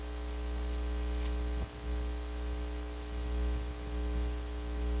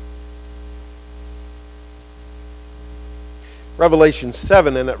Revelation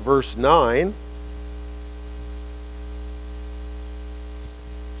 7 and at verse 9.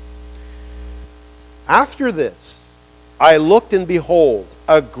 After this, I looked, and behold,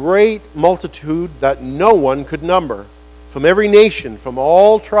 a great multitude that no one could number, from every nation, from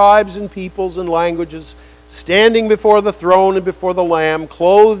all tribes and peoples and languages, standing before the throne and before the Lamb,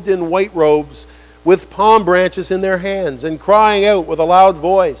 clothed in white robes, with palm branches in their hands, and crying out with a loud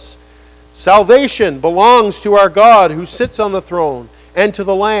voice, Salvation belongs to our God who sits on the throne, and to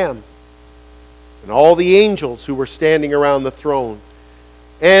the Lamb. And all the angels who were standing around the throne,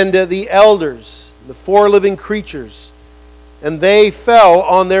 and the elders, the four living creatures, and they fell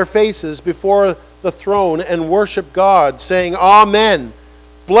on their faces before the throne and worshiped God, saying, Amen.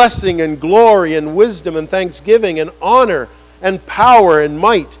 Blessing and glory and wisdom and thanksgiving and honor and power and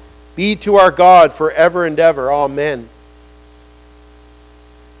might be to our God forever and ever. Amen.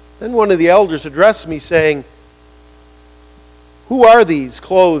 Then one of the elders addressed me, saying, Who are these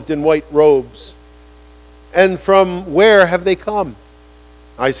clothed in white robes? And from where have they come?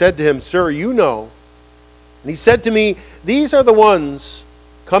 I said to him, Sir, you know. And he said to me, These are the ones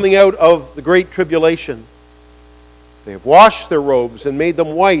coming out of the great tribulation. They have washed their robes and made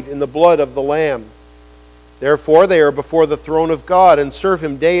them white in the blood of the Lamb. Therefore they are before the throne of God and serve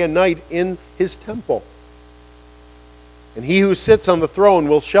him day and night in his temple. And he who sits on the throne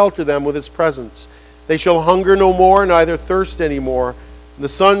will shelter them with his presence. They shall hunger no more, neither thirst any more. The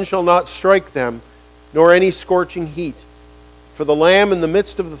sun shall not strike them, nor any scorching heat. For the Lamb in the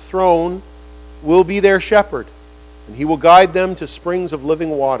midst of the throne will be their shepherd, and he will guide them to springs of living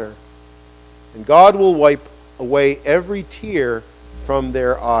water. And God will wipe away every tear from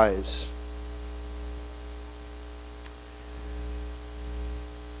their eyes.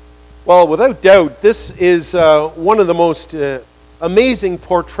 Well, without doubt, this is one of the most amazing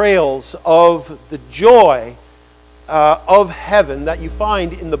portrayals of the joy of heaven that you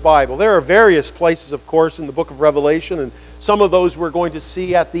find in the Bible. There are various places, of course, in the book of Revelation, and some of those we're going to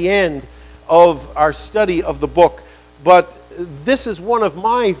see at the end of our study of the book. But this is one of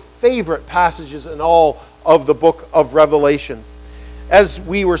my favorite passages in all of the book of Revelation. As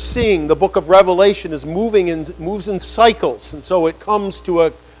we were seeing, the book of Revelation is moves in cycles, and so it comes to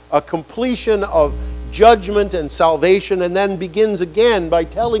a completion of judgment and salvation, and then begins again by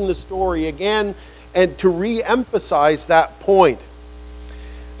telling the story again and to re-emphasize that point.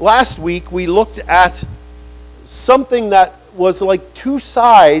 Last week we looked at something that was like two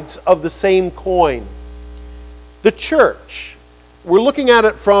sides of the same coin. The church. We were looking at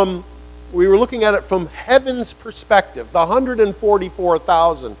it from heaven's perspective, the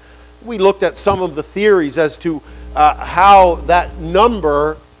 144,000. We looked at some of the theories as to how that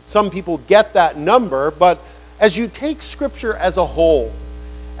number, some people get that number, but as you take Scripture as a whole,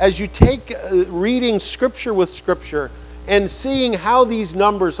 as you take reading Scripture with Scripture and seeing how these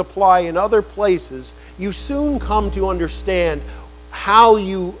numbers apply in other places, you soon come to understand how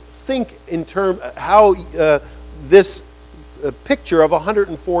you think in how this picture of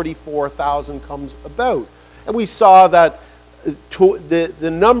 144,000 comes about. And we saw that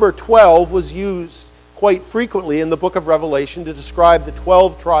the number 12 was used quite frequently in the book of Revelation to describe the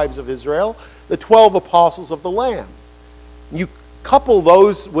 12 tribes of Israel, the 12 apostles of the Lamb. You couple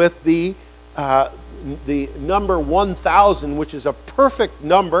those with the number 1,000, which is a perfect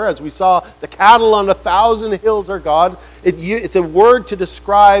number. As we saw, the cattle on 1,000 hills are God. It's a word to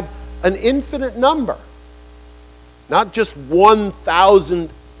describe an infinite number. Not just 1,000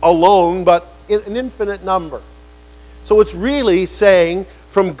 alone, but an infinite number. So it's really saying,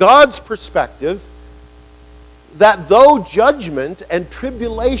 from God's perspective, that though judgment and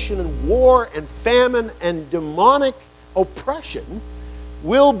tribulation and war and famine and demonic oppression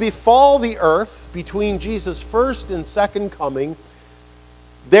will befall the earth between Jesus' first and second coming,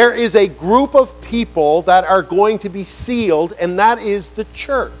 there is a group of people that are going to be sealed, and that is the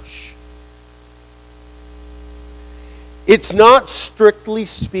church. It's not, strictly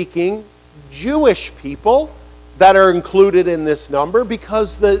speaking, Jewish people that are included in this number,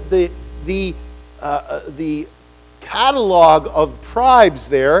 because the catalog of tribes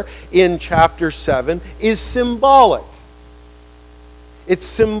there in chapter 7 is symbolic. It's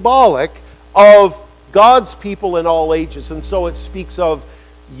symbolic of God's people in all ages, and so it speaks of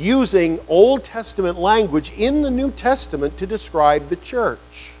using Old Testament language in the New Testament to describe the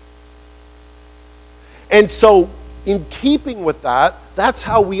church. And so, in keeping with that, that's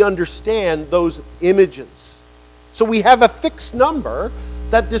how we understand those images. So we have a fixed number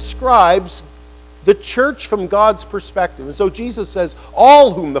that describes the church from God's perspective. And so Jesus says,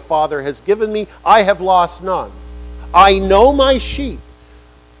 all whom the Father has given me, I have lost none. I know my sheep.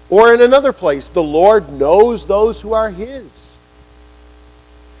 Or in another place, the Lord knows those who are his.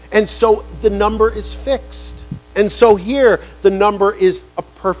 And so the number is fixed. And so here, the number is a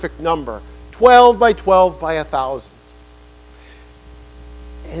perfect number. 12 by 12 by 1,000.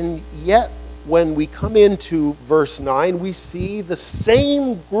 And yet, when we come into verse 9, we see the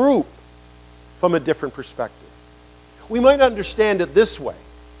same group from a different perspective. We might understand it this way.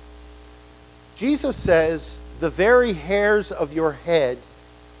 Jesus says, the very hairs of your head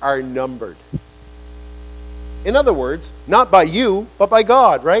are numbered. In other words, not by you, but by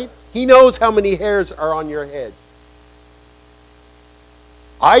God, right? He knows how many hairs are on your head.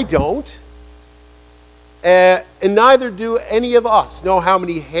 I don't. And neither do any of us know how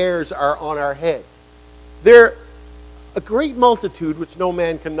many hairs are on our head. They're a great multitude which no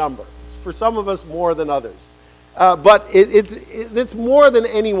man can number. For some of us, more than others. But it's more than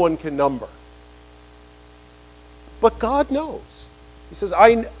anyone can number. But God knows. He says,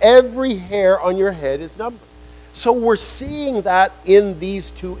 every hair on your head is numbered. So we're seeing that in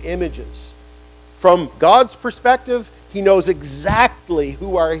these two images. From God's perspective, He knows exactly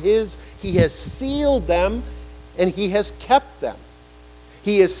who are His. He has sealed them, and He has kept them.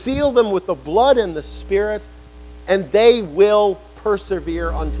 He has sealed them with the blood and the Spirit, and they will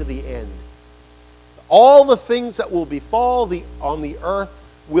persevere unto the end. All the things that will befall on the earth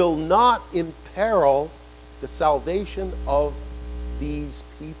will not imperil the salvation of these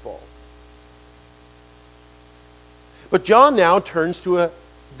people. But John now turns to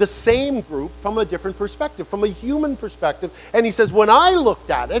the same group from a different perspective, from a human perspective. And he says, when I looked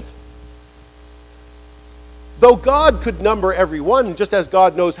at it, though God could number everyone, just as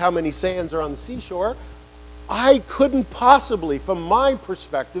God knows how many sands are on the seashore, I couldn't possibly, from my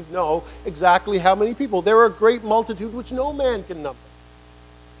perspective, know exactly how many people. There are a great multitude which no man can number.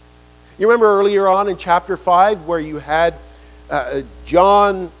 You remember earlier on in chapter 5 where you had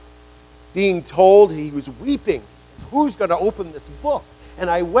John being told, he was weeping. Who's going to open this book? And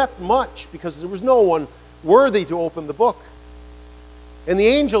I wept much because there was no one worthy to open the book. And the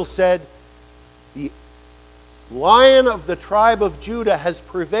angel said, the Lion of the tribe of Judah has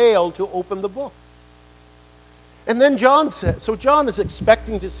prevailed to open the book. And then John said, so John is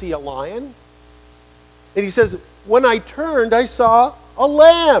expecting to see a lion. And he says, when I turned, I saw a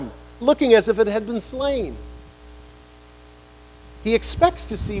lamb looking as if it had been slain. He expects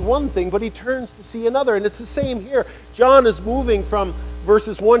to see one thing, but he turns to see another. And it's the same here. John is moving from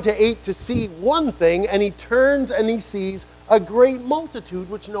verses 1 to 8 to see one thing, and he turns and he sees a great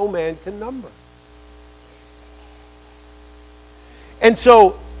multitude which no man can number. And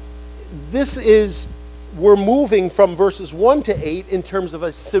so we're moving from verses 1 to 8 in terms of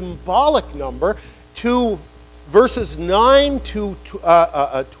a symbolic number to verses 9 to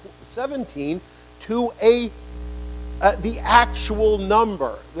 17 to the actual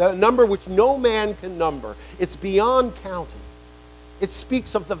number, the number which no man can number. It's beyond counting. It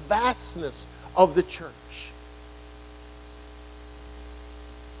speaks of the vastness of the church.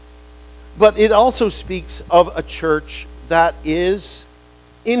 But it also speaks of a church that is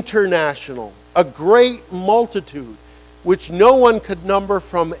international, a great multitude, which no one could number,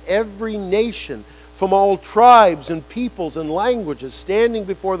 from every nation, from all tribes and peoples and languages, standing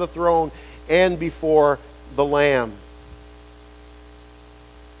before the throne and before the Lamb.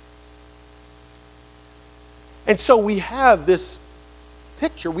 And so we have this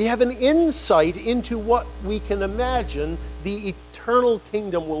picture. We have an insight into what we can imagine the eternal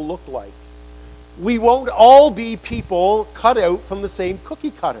kingdom will look like. We won't all be people cut out from the same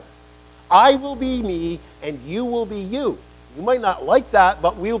cookie cutter. I will be me and you will be you. You might not like that,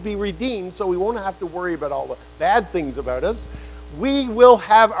 but we'll be redeemed, so we won't have to worry about all the bad things about us. We will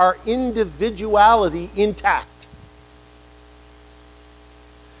have our individuality intact.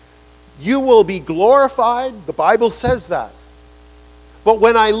 You will be glorified. The Bible says that. But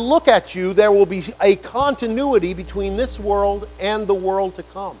when I look at you, there will be a continuity between this world and the world to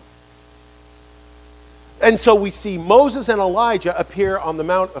come. And so we see Moses and Elijah appear on the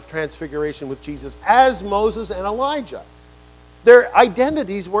Mount of Transfiguration with Jesus as Moses and Elijah. Their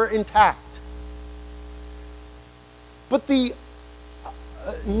identities were intact. But the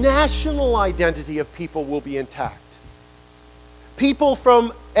national identity of people will be intact. People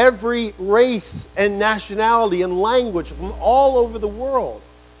from every race and nationality and language from all over the world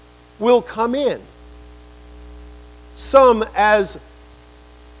will come in. Some as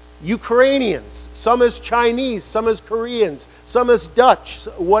Ukrainians, some as Chinese, some as Koreans, some as Dutch,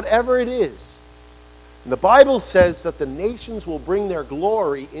 whatever it is. And the Bible says that the nations will bring their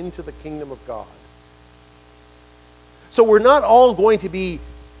glory into the kingdom of God. So we're not all going to be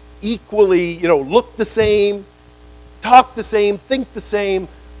equally, look the same, talk the same, think the same.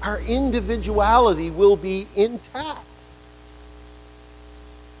 Our individuality will be intact.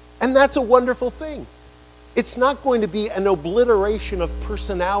 And that's a wonderful thing. It's not going to be an obliteration of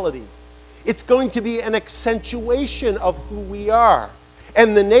personality. It's going to be an accentuation of who we are.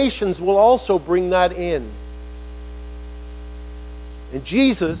 And the nations will also bring that in. And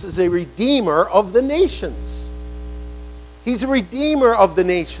Jesus is a redeemer of the nations. He's a redeemer of the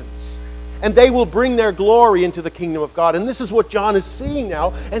nations. And they will bring their glory into the kingdom of God. And this is what John is seeing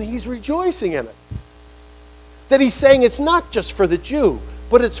now, and he's rejoicing in it. That he's saying it's not just for the Jew,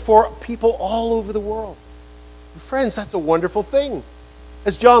 but it's for people all over the world. And friends, that's a wonderful thing.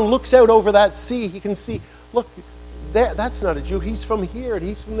 As John looks out over that sea, he can see, look, that's not a Jew. He's from here and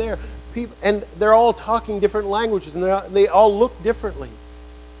he's from there. People, and they're all talking different languages, and they all look differently.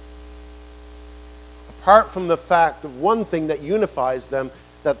 Apart from the fact of one thing that unifies them,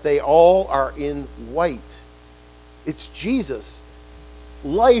 that they all are in white. It's Jesus,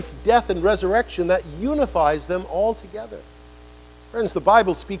 life, death, and resurrection that unifies them all together. Friends, the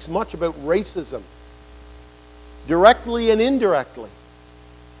Bible speaks much about racism, directly and indirectly.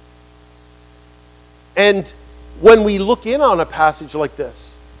 And when we look in on a passage like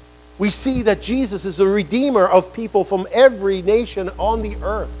this, we see that Jesus is the redeemer of people from every nation on the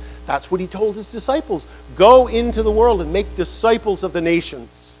earth. That's what he told his disciples. Go into the world and make disciples of the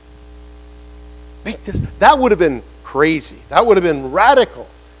nations. That would have been crazy. That would have been radical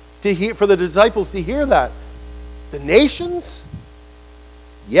for the disciples to hear that. The nations?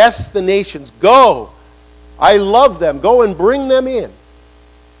 Yes, the nations. Go. I love them. Go and bring them in.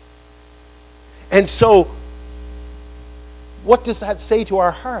 And so, what does that say to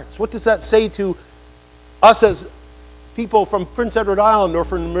our hearts? What does that say to us as people from Prince Edward Island or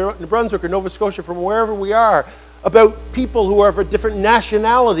from New Brunswick or Nova Scotia, from wherever we are, about people who are of a different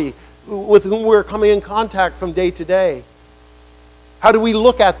nationality with whom we're coming in contact from day to day? How do we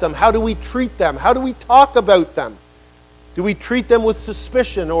look at them? How do we treat them? How do we talk about them? Do we treat them with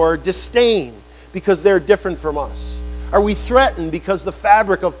suspicion or disdain because they're different from us? Are we threatened because the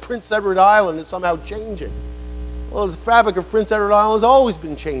fabric of Prince Edward Island is somehow changing? Well, the fabric of Prince Edward Island has always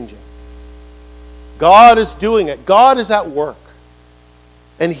been changing. God is doing it. God is at work.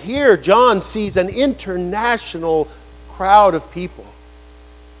 And here John sees an international crowd of people.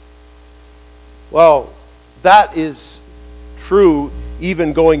 Well, that is true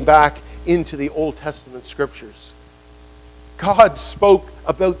even going back into the Old Testament scriptures. God spoke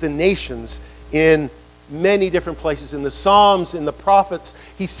about the nations in many different places. In the Psalms, in the prophets,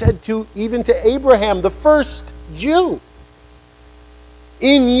 he said even to Abraham, the first Jew,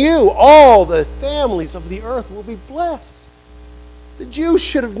 in you all the families of the earth will be blessed. The Jews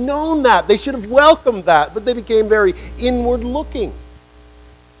should have known that. They should have welcomed that, but they became very inward looking.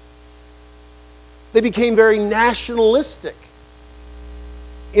 They became very nationalistic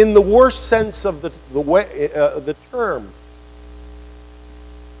in the worst sense of the term.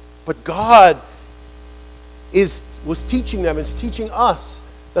 But God was teaching them, is teaching us,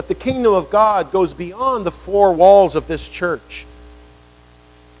 that the kingdom of God goes beyond the four walls of this church.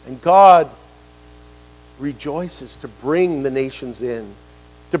 And God rejoices to bring the nations in,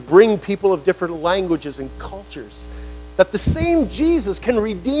 to bring people of different languages and cultures, that the same Jesus can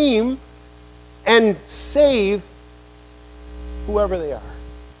redeem and save whoever they are.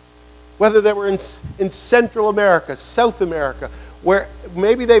 Whether they were in Central America, South America, where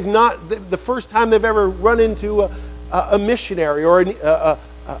maybe they've not, the first time they've ever run into a missionary or a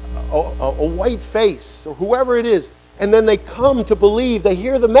white face or whoever it is, and then they come to believe, they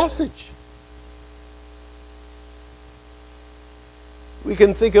hear the message. We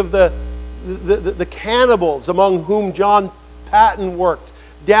can think of the cannibals among whom John Patton worked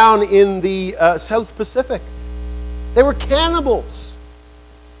down in the South Pacific. They were cannibals.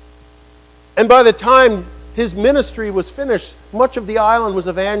 And by the time his ministry was finished, much of the island was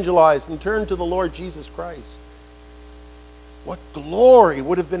evangelized and turned to the Lord Jesus Christ. What glory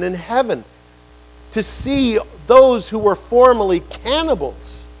would have been in heaven to see those who were formerly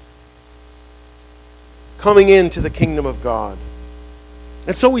cannibals coming into the kingdom of God.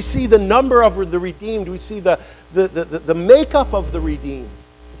 And so we see the number of the redeemed. We see the makeup of the redeemed.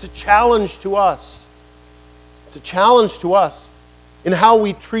 It's a challenge to us. It's a challenge to us in how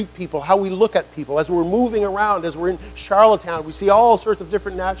we treat people, how we look at people. As we're moving around, as we're in Charlottetown, we see all sorts of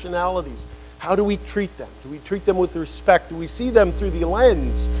different nationalities. How do we treat them? Do we treat them with respect? Do we see them through the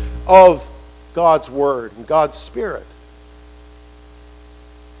lens of God's Word and God's Spirit?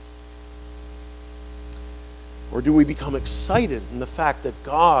 Or do we become excited in the fact that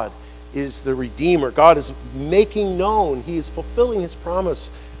God is the Redeemer? God is making known, He is fulfilling His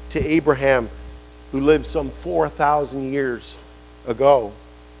promise to Abraham, who lived some 4,000 years ago.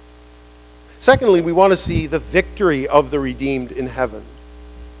 Secondly, we want to see the victory of the redeemed in heaven.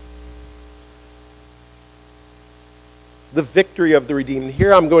 the victory of the redeemed.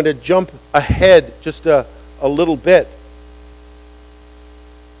 Here I'm going to jump ahead just a little bit.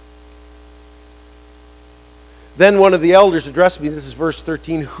 Then one of the elders addressed me, this is verse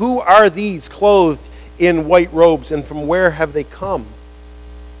 13, "Who are these clothed in white robes, and from where have they come?"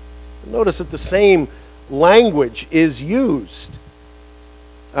 Notice that the same language is used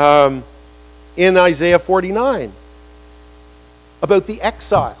in Isaiah 49 about the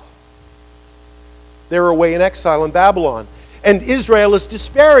exile. They're away in exile in Babylon. And Israel is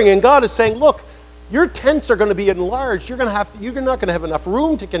despairing, and God is saying, look, your tents are going to be enlarged. You're not going to have enough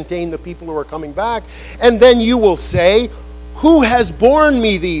room to contain the people who are coming back. And then you will say, "Who has borne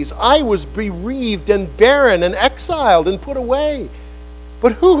me these? I was bereaved and barren and exiled and put away.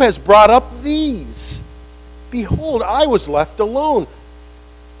 But who has brought up these? Behold, I was left alone.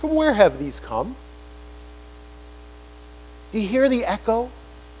 From where have these come?" Do you hear the echo?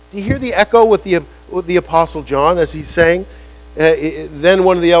 Do you hear the echo with the Apostle John as he's saying? Then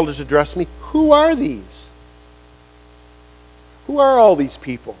one of the elders addressed me, "Who are these? Who are all these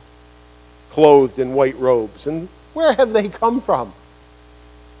people clothed in white robes? And where have they come from?"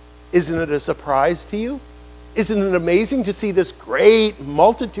 Isn't it a surprise to you? Isn't it amazing to see this great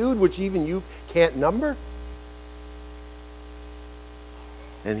multitude which even you can't number?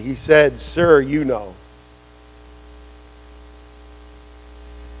 And he said, "Sir, you know."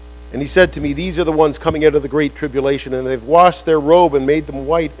 And he said to me, "These are the ones coming out of the great tribulation, and they've washed their robe and made them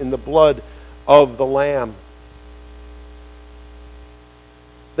white in the blood of the Lamb."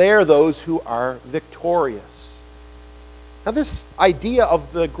 They are those who are victorious. Now, this idea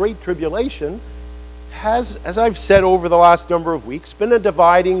of the great tribulation has, as I've said over the last number of weeks, been a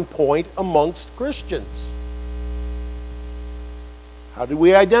dividing point amongst Christians. How do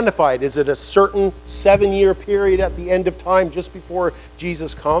we identify it? Is it a certain 7-year period at the end of time just before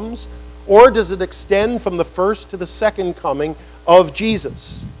Jesus comes? Or does it extend from the first to the second coming of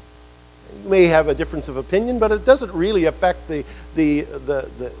Jesus? You may have a difference of opinion, but it doesn't really affect the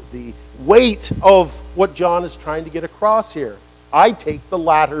weight of what John is trying to get across here. I take the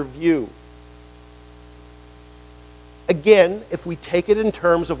latter view. Again, if we take it in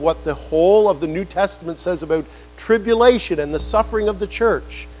terms of what the whole of the New Testament says about tribulation and the suffering of the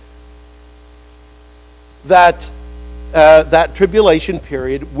church, that tribulation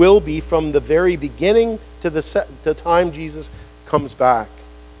period will be from the very beginning to the time Jesus comes back.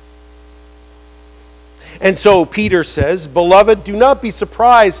 And so Peter says, "Beloved, do not be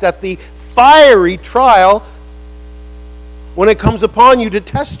surprised at the fiery trial when it comes upon you to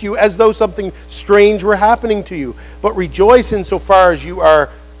test you as though something strange were happening to you. But rejoice insofar as you are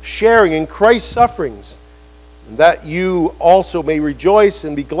sharing in Christ's sufferings, and that you also may rejoice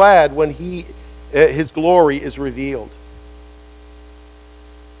and be glad when his glory is revealed."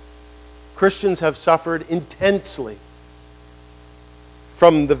 Christians have suffered intensely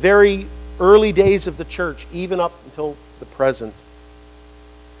from the very early days of the church, even up until the present.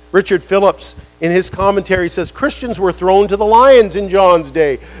 Richard Phillips, in his commentary, says, "Christians were thrown to the lions in John's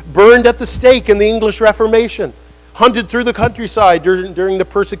day, burned at the stake in the English Reformation, hunted through the countryside during the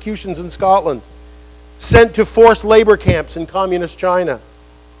persecutions in Scotland, sent to forced labor camps in communist China,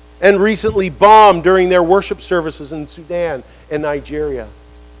 and recently bombed during their worship services in Sudan and Nigeria."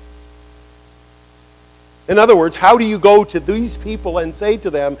 In other words, how do you go to these people and say to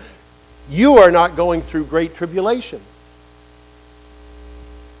them, "You are not going through great tribulation"?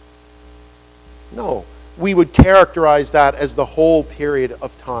 No, we would characterize that as the whole period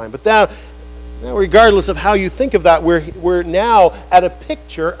of time. But now regardless of how you think of that, we're now at a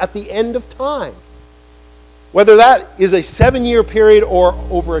picture at the end of time. Whether that is a 7-year period or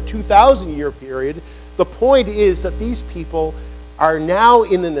over a 2,000-year period, the point is that these people are now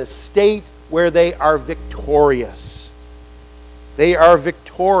in an estate where they are victorious. They are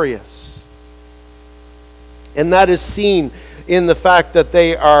victorious. And that is seen in the fact that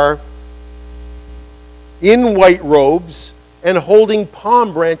they are in white robes and holding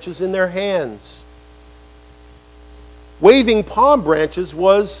palm branches in their hands. Waving palm branches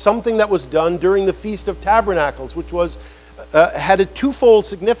was something that was done during the Feast of Tabernacles, which was had a twofold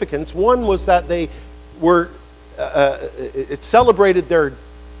significance. One was that they were it celebrated their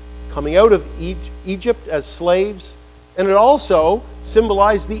coming out of Egypt as slaves, and it also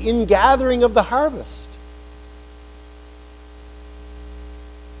symbolized the ingathering of the harvest.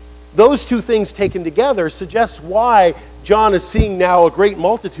 Those two things taken together suggests why John is seeing now a great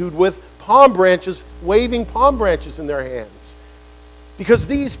multitude with palm branches, waving palm branches in their hands. Because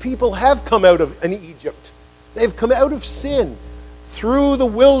these people have come out of Egypt. They've come out of sin through the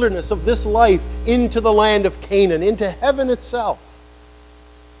wilderness of this life into the land of Canaan, into heaven itself.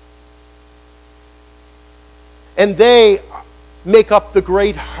 And they make up the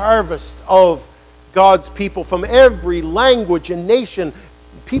great harvest of God's people from every language and nation,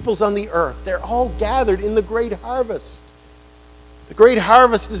 peoples on the earth. They're all gathered in the great harvest. The great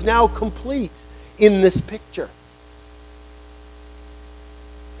harvest is now complete in this picture.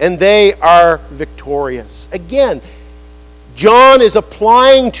 And they are victorious. Again, John is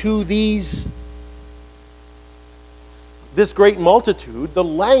applying to this great multitude the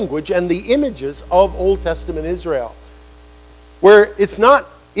language and the images of Old Testament Israel, where it's not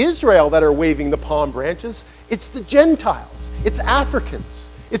Israel that are waving the palm branches, it's the Gentiles, it's Africans,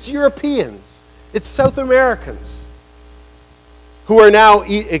 it's Europeans, it's South Americans who are now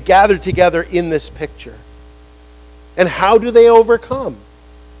gathered together in this picture. And how do they overcome?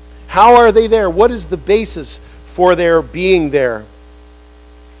 How are they there? What is the basis for their being there?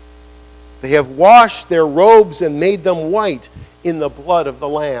 They have washed their robes and made them white in the blood of the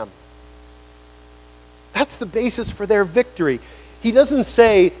Lamb. That's the basis for their victory. He doesn't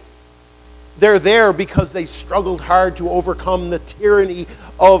say they're there because they struggled hard to overcome the tyranny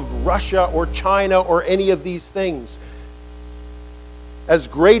of Russia or China or any of these things. As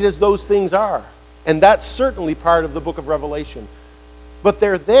great as those things are, and that's certainly part of the book of Revelation. But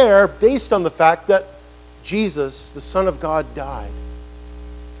they're there based on the fact that Jesus, the Son of God, died.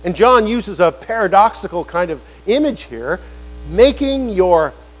 And John uses a paradoxical kind of image here, making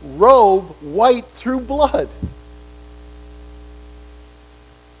your robe white through blood.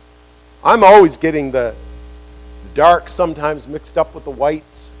 I'm always getting the dark sometimes mixed up with the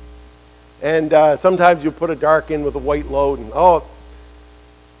whites. And sometimes you put a dark in with a white load, and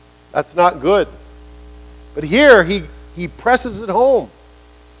that's not good. But here he presses it home.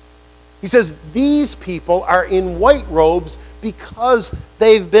 He says these people are in white robes because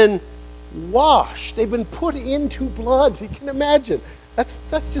they've been washed. They've been put into blood. You can imagine. That's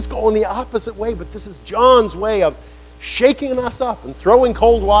just going the opposite way, but this is John's way of shaking us up and throwing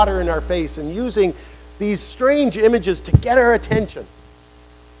cold water in our face and using these strange images to get our attention.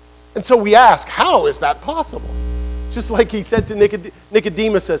 And so we ask, how is that possible? Just like he said to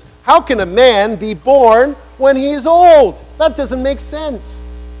Nicodemus says, how can a man be born when he is old? That doesn't make sense.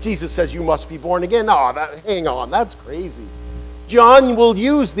 Jesus says, you must be born again. No, hang on, that's crazy. John will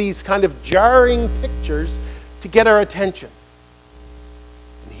use these kind of jarring pictures to get our attention.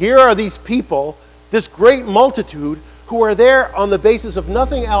 And here are these people, this great multitude, who are there on the basis of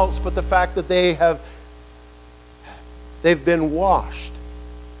nothing else but the fact that they've been washed.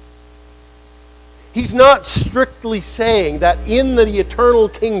 He's not strictly saying that in the eternal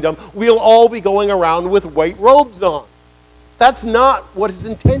kingdom we'll all be going around with white robes on. That's not what his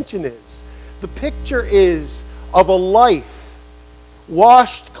intention is. The picture is of a life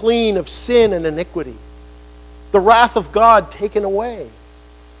washed clean of sin and iniquity. The wrath of God taken away.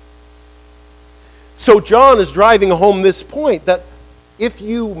 So John is driving home this point that if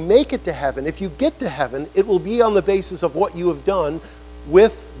you make it to heaven, if you get to heaven, it will be on the basis of what you have done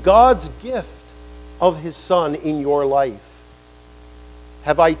with God's gift of his Son in your life.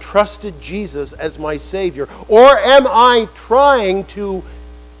 Have I trusted Jesus as my Savior? Or am I trying to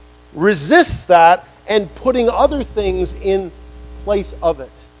resist that and putting other things in place of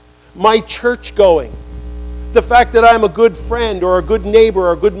it? My church going, the fact that I'm a good friend or a good neighbor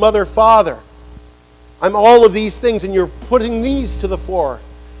or a good mother, father. I'm all of these things, and you're putting these to the fore.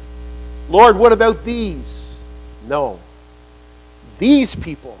 Lord, what about these? No. These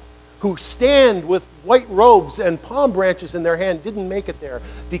people who stand with white robes and palm branches in their hand didn't make it there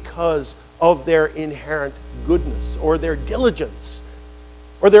because of their inherent goodness or their diligence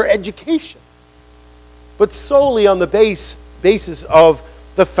or their education, but solely on the basis of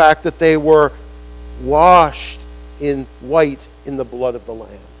the fact that they were washed in white in the blood of the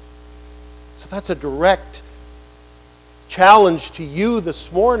Lamb. So that's a direct challenge to you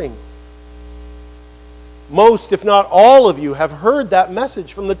this morning. Most, if not all of you, have heard that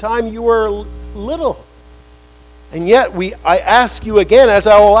message from the time you were little. And yet I ask you again, as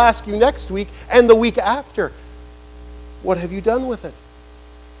I will ask you next week and the week after, what have you done with it?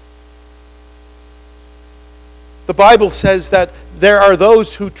 The Bible says that there are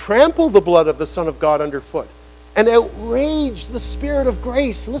those who trample the blood of the Son of God underfoot and outrage the Spirit of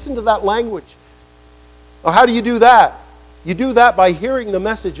grace. Listen to that language. Now, how do you do that? You do that by hearing the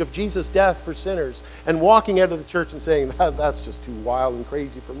message of Jesus' death for sinners and walking out of the church and saying, that's just too wild and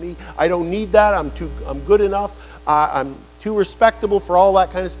crazy for me. I don't need that. I'm good enough. I'm too respectable for all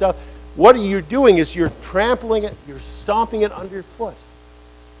that kind of stuff. What you're doing is you're trampling it, you're stomping it underfoot.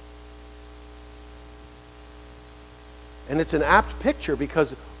 And it's an apt picture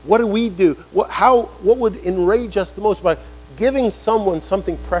because what do we do? What would enrage us the most by giving someone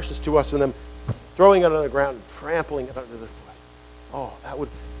something precious to us and then throwing it on the ground and trampling it under their foot. Oh, that would...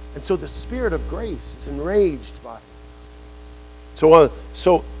 And so the Spirit of grace is enraged by it.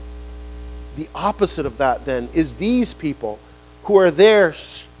 So the opposite of that then is these people who are there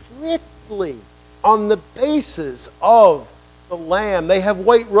strictly on the basis of the Lamb. They have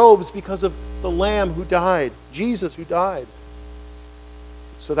white robes because of the Lamb who died, Jesus who died.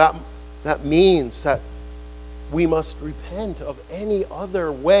 So that means that we must repent of any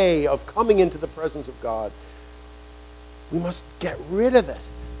other way of coming into the presence of God. We must get rid of it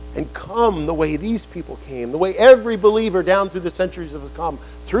and come the way these people came, the way every believer down through the centuries have come,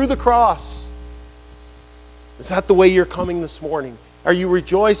 through the cross. Is that the way you're coming this morning? Are you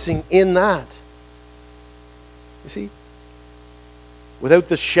rejoicing in that? You see, without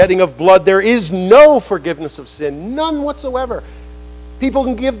the shedding of blood, there is no forgiveness of sin, none whatsoever. People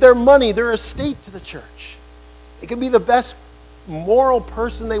can give their money, their estate to the church. They can be the best moral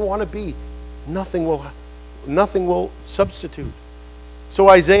person they want to be. Nothing will substitute. So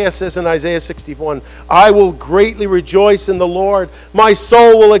Isaiah says in Isaiah 61, I will greatly rejoice in the Lord. My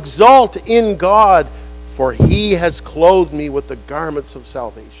soul will exult in God, for he has clothed me with the garments of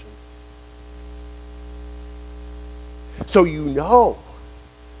salvation. So you know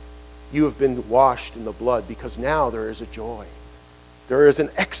you have been washed in the blood, because now there is a joy. There is an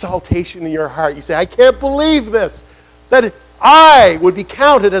exaltation in your heart. You say, I can't believe this, that I would be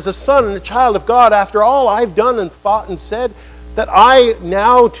counted as a son and a child of God after all I've done and thought and said, that I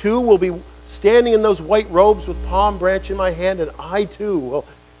now too will be standing in those white robes with palm branch in my hand, and I too will,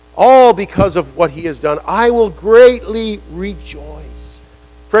 all because of what he has done, I will greatly rejoice.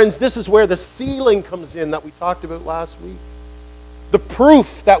 Friends, this is where the sealing comes in that we talked about last week. The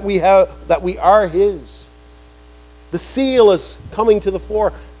proof that we are his. The seal is coming to the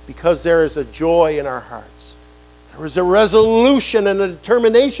fore because there is a joy in our hearts. There is a resolution and a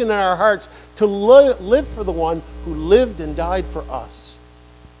determination in our hearts to live for the one who lived and died for us.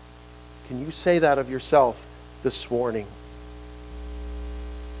 Can you say that of yourself this morning?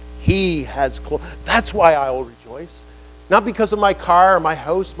 He has clothed. That's why I will rejoice. Not because of my car, my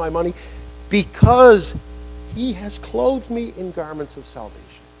house, my money. Because he has clothed me in garments of salvation.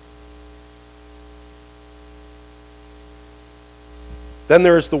 Then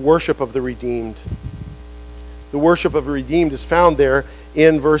there is the worship of the redeemed. The worship of the redeemed is found there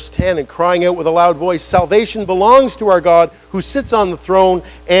in verse 10, and crying out with a loud voice, salvation belongs to our God who sits on the throne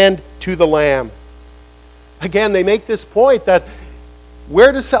and to the Lamb. Again, they make this point that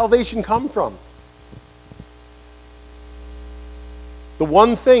where does salvation come from? The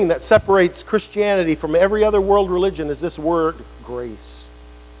one thing that separates Christianity from every other world religion is this word, grace.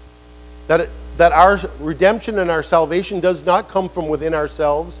 That our redemption and our salvation does not come from within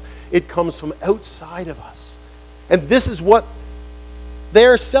ourselves. It comes from outside of us. And this is what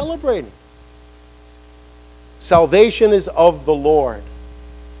they're celebrating. Salvation is of the Lord.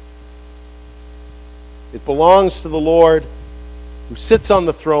 It belongs to the Lord who sits on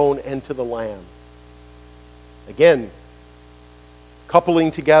the throne and to the Lamb. Again,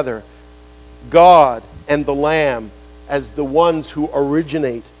 coupling together God and the Lamb as the ones who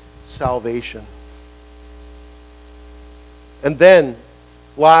originate salvation. And then,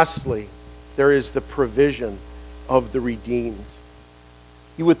 lastly, there is the provision of the redeemed.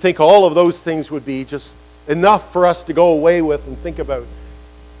 You would think all of those things would be just enough for us to go away with and think about.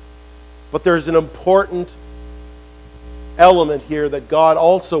 But there's an important element here that God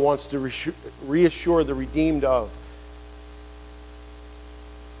also wants to reassure the redeemed of.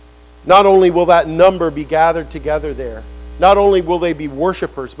 Not only will that number be gathered together there, not only will they be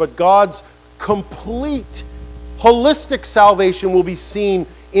worshipers, but God's complete, holistic salvation will be seen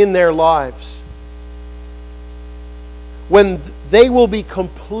in their lives. When they will be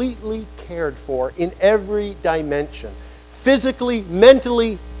completely cared for in every dimension, physically,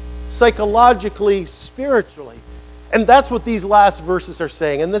 mentally, psychologically, spiritually. And that's what these last verses are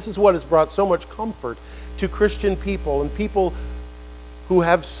saying. And this is what has brought so much comfort to Christian people and people who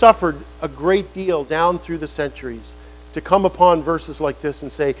have suffered a great deal down through the centuries, to come upon verses like this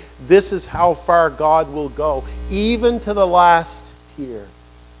and say, this is how far God will go, even to the last tear.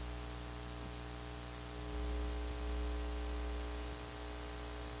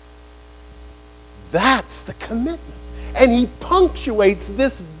 That's the commitment. And he punctuates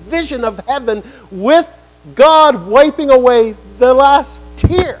this vision of heaven with God wiping away the last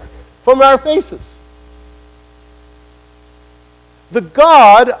tear from our faces. The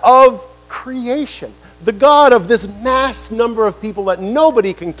God of creation, the God of this mass number of people that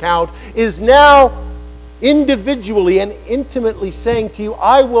nobody can count, is now individually and intimately saying to you,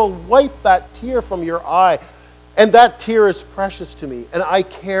 I will wipe that tear from your eye. And that tear is precious to me, and I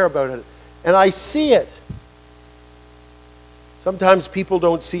care about it. And I see it. Sometimes people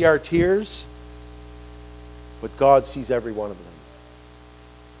don't see our tears, but God sees every one of them.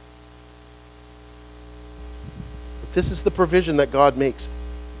 But this is the provision that God makes.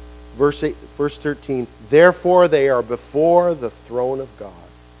 Verse 13, therefore they are before the throne of God.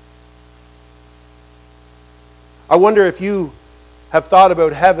 I wonder if you have thought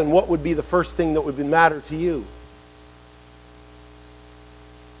about heaven, what would be the first thing that would matter to you?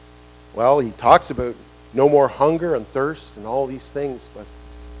 Well, he talks about no more hunger and thirst and all these things, but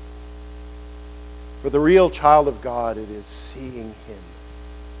for the real child of God, it is seeing Him.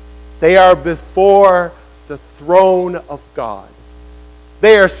 They are before the throne of God.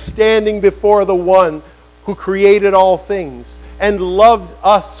 They are standing before the one who created all things and loved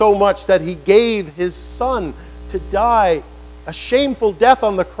us so much that He gave His Son to die a shameful death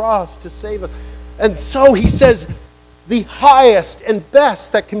on the cross to save us. And so He says, the highest and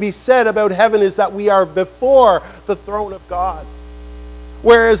best that can be said about heaven is that we are before the throne of God.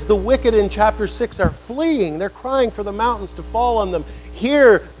 Whereas the wicked in chapter 6 are fleeing, they're crying for the mountains to fall on them.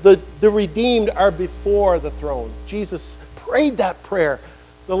 Here, the redeemed are before the throne. Jesus prayed that prayer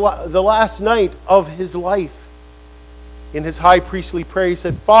the last night of His life. In His high priestly prayer, He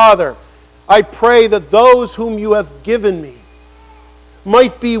said, Father, I pray that those whom You have given Me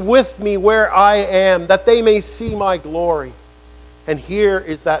might be with Me where I am, that they may see My glory. And here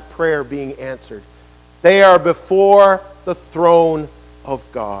is that prayer being answered. They are before the throne of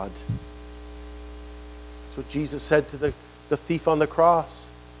God. That's what Jesus said to the thief on the cross.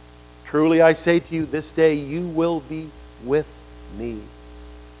 Truly I say to you, this day you will be with Me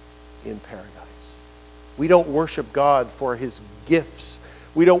in paradise. We don't worship God for His gifts.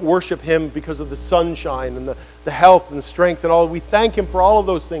 We don't worship Him because of the sunshine and the health and the strength and all. We thank Him for all of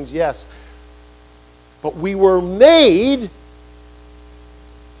those things, yes. But we were made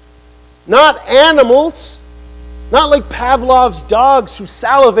not animals, not like Pavlov's dogs who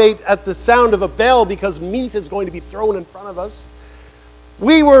salivate at the sound of a bell because meat is going to be thrown in front of us.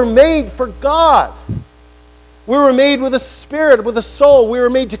 We were made for God. We were made with a spirit, with a soul. We were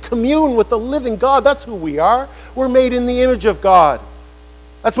made to commune with the living God. That's who we are. We're made in the image of God.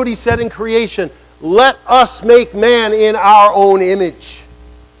 That's what He said in creation. Let us make man in our own image.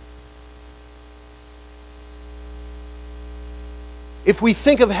 If we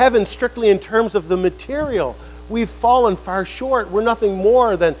think of heaven strictly in terms of the material, we've fallen far short. We're nothing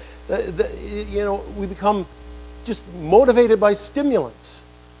more than, we become just motivated by stimulants.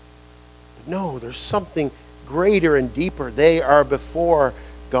 But no, there's something greater and deeper. They are before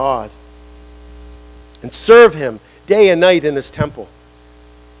God and serve Him day and night in His temple.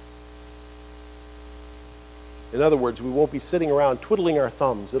 In other words, we won't be sitting around twiddling our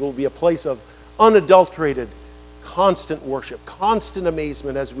thumbs. It'll be a place of unadulterated, constant worship, constant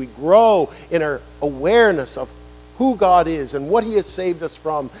amazement as we grow in our awareness of who God is and what He has saved us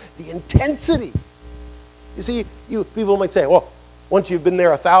from, the intensity. You see, people might say, well, once you've been there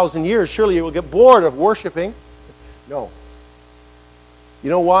 1,000 years, surely you will get bored of worshiping. No. You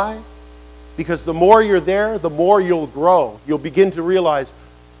know why? Because the more you're there, the more you'll grow. You'll begin to realize,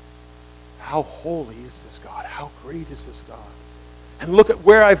 how holy is this God? How great is this God? And look at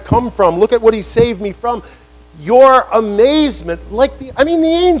where I've come from. Look at what He saved me from. Your amazement, the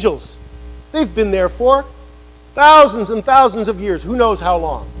angels, they've been there for thousands and thousands of years. Who knows how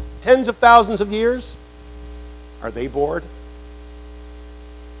long? Tens of thousands of years? Are they bored?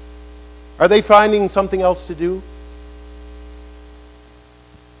 Are they finding something else to do?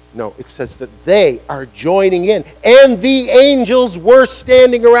 No, it says that they are joining in. And the angels were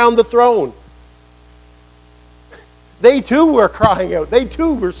standing around the throne. They too were crying out. They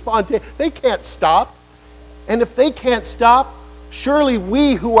too were spontaneous. They can't stop. And if they can't stop, surely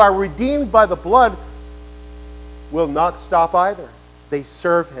we who are redeemed by the blood will not stop either. They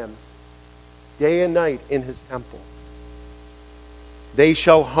serve Him day and night in His temple. They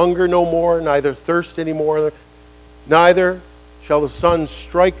shall hunger no more, neither thirst any more, neither shall the sun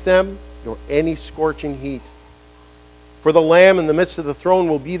strike them, nor any scorching heat. For the Lamb in the midst of the throne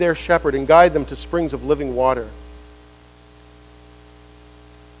will be their shepherd and guide them to springs of living water.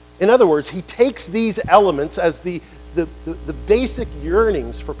 In other words, He takes these elements as the basic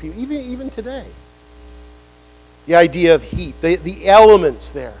yearnings for people, even today. The idea of heat, the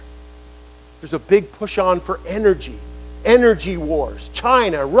elements there. There's a big push on for energy wars.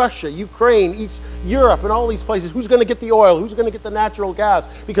 China, Russia, Ukraine, East Europe, and all these places. Who's going to get the oil? Who's going to get the natural gas?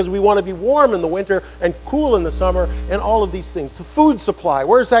 Because we want to be warm in the winter and cool in the summer and all of these things. The food supply,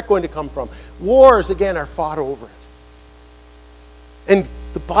 where's that going to come from? Wars, again, are fought over it. And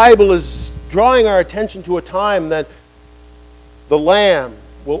the Bible is drawing our attention to a time that the Lamb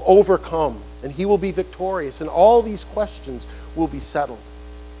will overcome, and he will be victorious, and all these questions will be settled.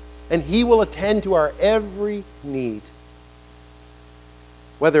 And he will attend to our every need.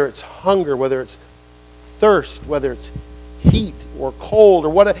 Whether it's hunger, whether it's thirst, whether it's heat or cold or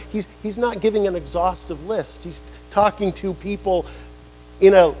what. He's not giving an exhaustive list. He's talking to people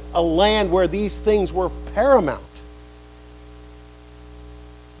in a land where these things were paramount.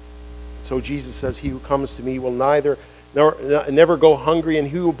 So Jesus says, he who comes to me will never go hungry, and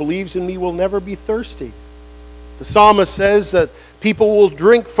he who believes in me will never be thirsty. The psalmist says that people will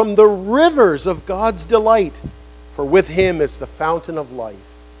drink from the rivers of God's delight, for with him is the fountain of life.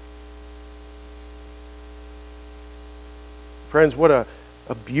 Friends, what a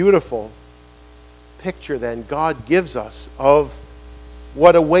beautiful picture then God gives us of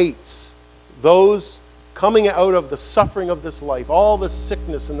what awaits those coming out of the suffering of this life, all the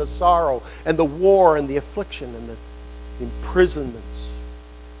sickness and the sorrow and the war and the affliction and the imprisonments,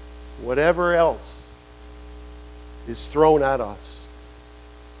 whatever else is thrown at us.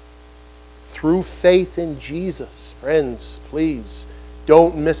 Through faith in Jesus, friends, please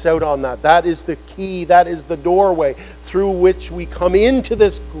don't miss out on that. That is the key, that is the doorway through which we come into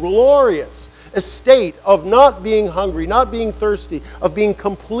this glorious estate of not being hungry, not being thirsty, of being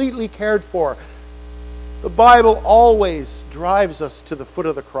completely cared for. The Bible always drives us to the foot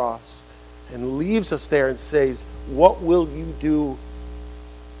of the cross and leaves us there and says, what will you do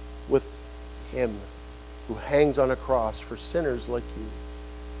with him who hangs on a cross for sinners like you?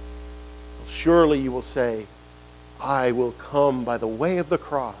 Well, surely you will say, I will come by the way of the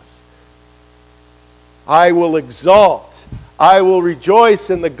cross. I will exalt. I will rejoice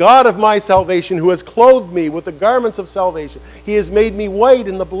in the God of my salvation, who has clothed me with the garments of salvation. He has made me white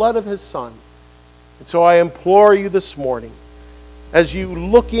in the blood of his Son. And so I implore you this morning, as you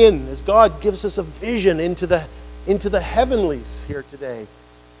look in, as God gives us a vision into the heavenlies here today,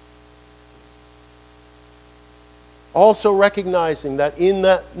 also recognizing that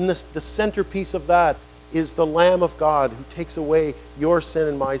the centerpiece of that is the Lamb of God who takes away your sin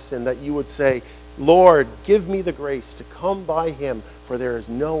and my sin, that you would say, Lord, give me the grace to come by him, for there is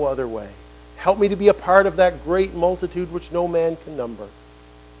no other way. Help me to be a part of that great multitude which no man can number.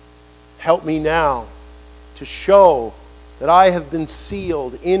 Help me now to show that I have been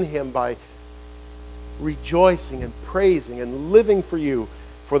sealed in him by rejoicing and praising and living for you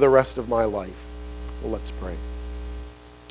for the rest of my life. Well, let's pray.